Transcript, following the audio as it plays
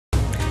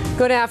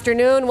Good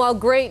afternoon. Well,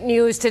 great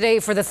news today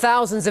for the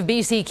thousands of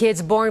BC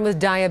kids born with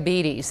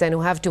diabetes and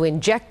who have to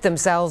inject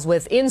themselves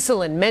with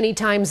insulin many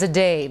times a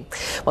day.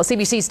 Well,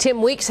 CBC's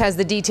Tim Weeks has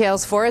the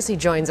details for us. He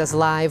joins us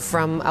live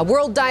from a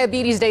World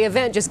Diabetes Day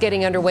event just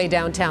getting underway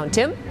downtown.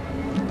 Tim?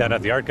 Down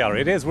at the Art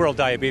Gallery. It is World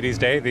Diabetes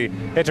Day. The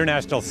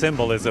international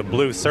symbol is a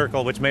blue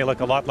circle, which may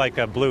look a lot like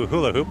a blue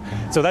hula hoop.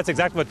 So that's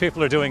exactly what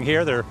people are doing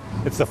here.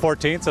 It's the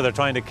 14th, so they're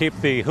trying to keep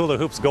the hula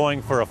hoops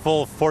going for a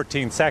full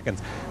 14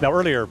 seconds. Now,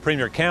 earlier,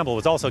 Premier Campbell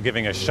was also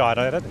giving a shot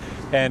at it,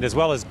 and as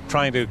well as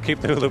trying to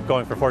keep the hula hoop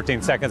going for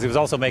 14 seconds, he was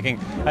also making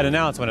an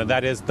announcement, and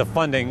that is the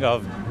funding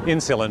of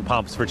insulin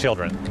pumps for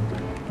children.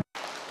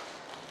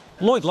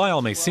 Lloyd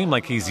Lyle may seem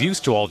like he's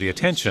used to all the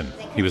attention.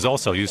 He was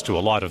also used to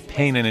a lot of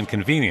pain and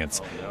inconvenience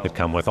that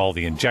come with all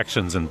the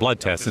injections and blood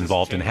tests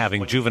involved in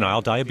having juvenile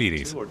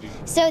diabetes.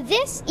 So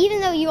this, even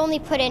though you only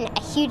put in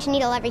a huge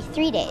needle every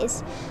 3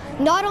 days,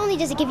 not only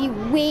does it give you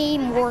way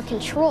more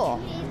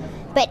control,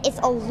 but it's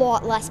a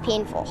lot less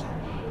painful.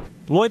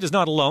 Lloyd is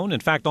not alone. In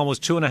fact,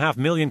 almost 2.5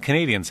 million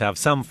Canadians have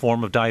some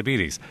form of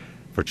diabetes.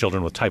 For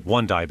children with type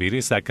 1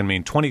 diabetes, that can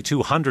mean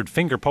 2,200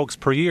 finger pokes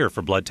per year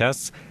for blood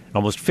tests,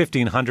 almost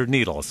 1,500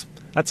 needles.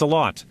 That's a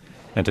lot.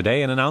 And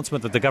today, an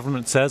announcement that the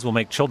government says will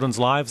make children's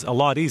lives a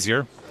lot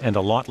easier and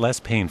a lot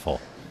less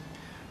painful.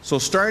 So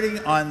starting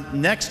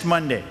on next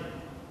Monday,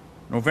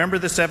 November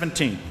the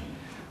 17th,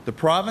 the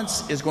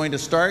province is going to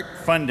start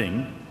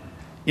funding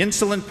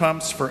insulin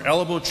pumps for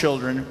eligible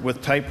children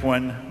with type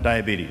 1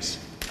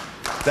 diabetes.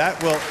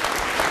 That will...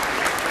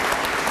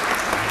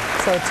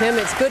 So, Tim,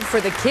 it's good for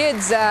the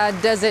kids.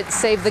 Does it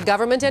save the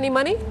government any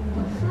money?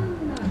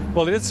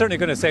 Well, it is certainly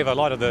going to save a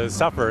lot of the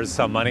sufferers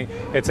some money.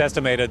 It's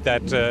estimated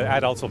that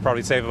adults will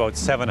probably save about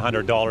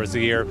 $700 a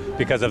year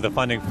because of the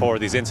funding for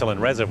these insulin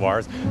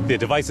reservoirs. The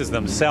devices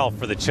themselves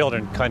for the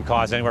children can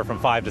cost anywhere from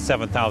 $5,000 to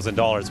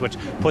 $7,000, which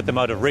put them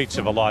out of reach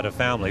of a lot of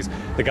families.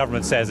 The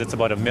government says it's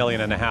about $1.5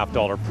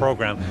 million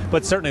program,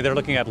 but certainly they're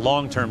looking at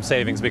long-term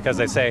savings because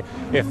they say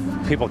if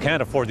people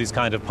can't afford these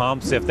kind of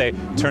pumps, if they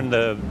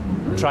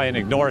try and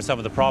ignore some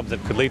of the problems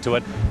that could lead to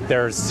it,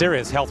 there's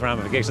serious health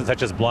ramifications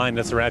such as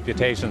blindness or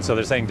amputation. So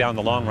they're saying down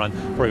the long run,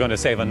 we're going to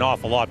save an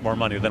awful lot more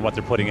money than what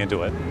they're putting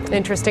into it.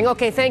 Interesting.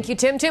 Okay, thank you,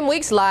 Tim. Tim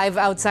Weeks live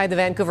outside the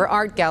Vancouver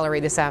Art Gallery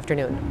this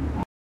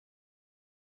afternoon.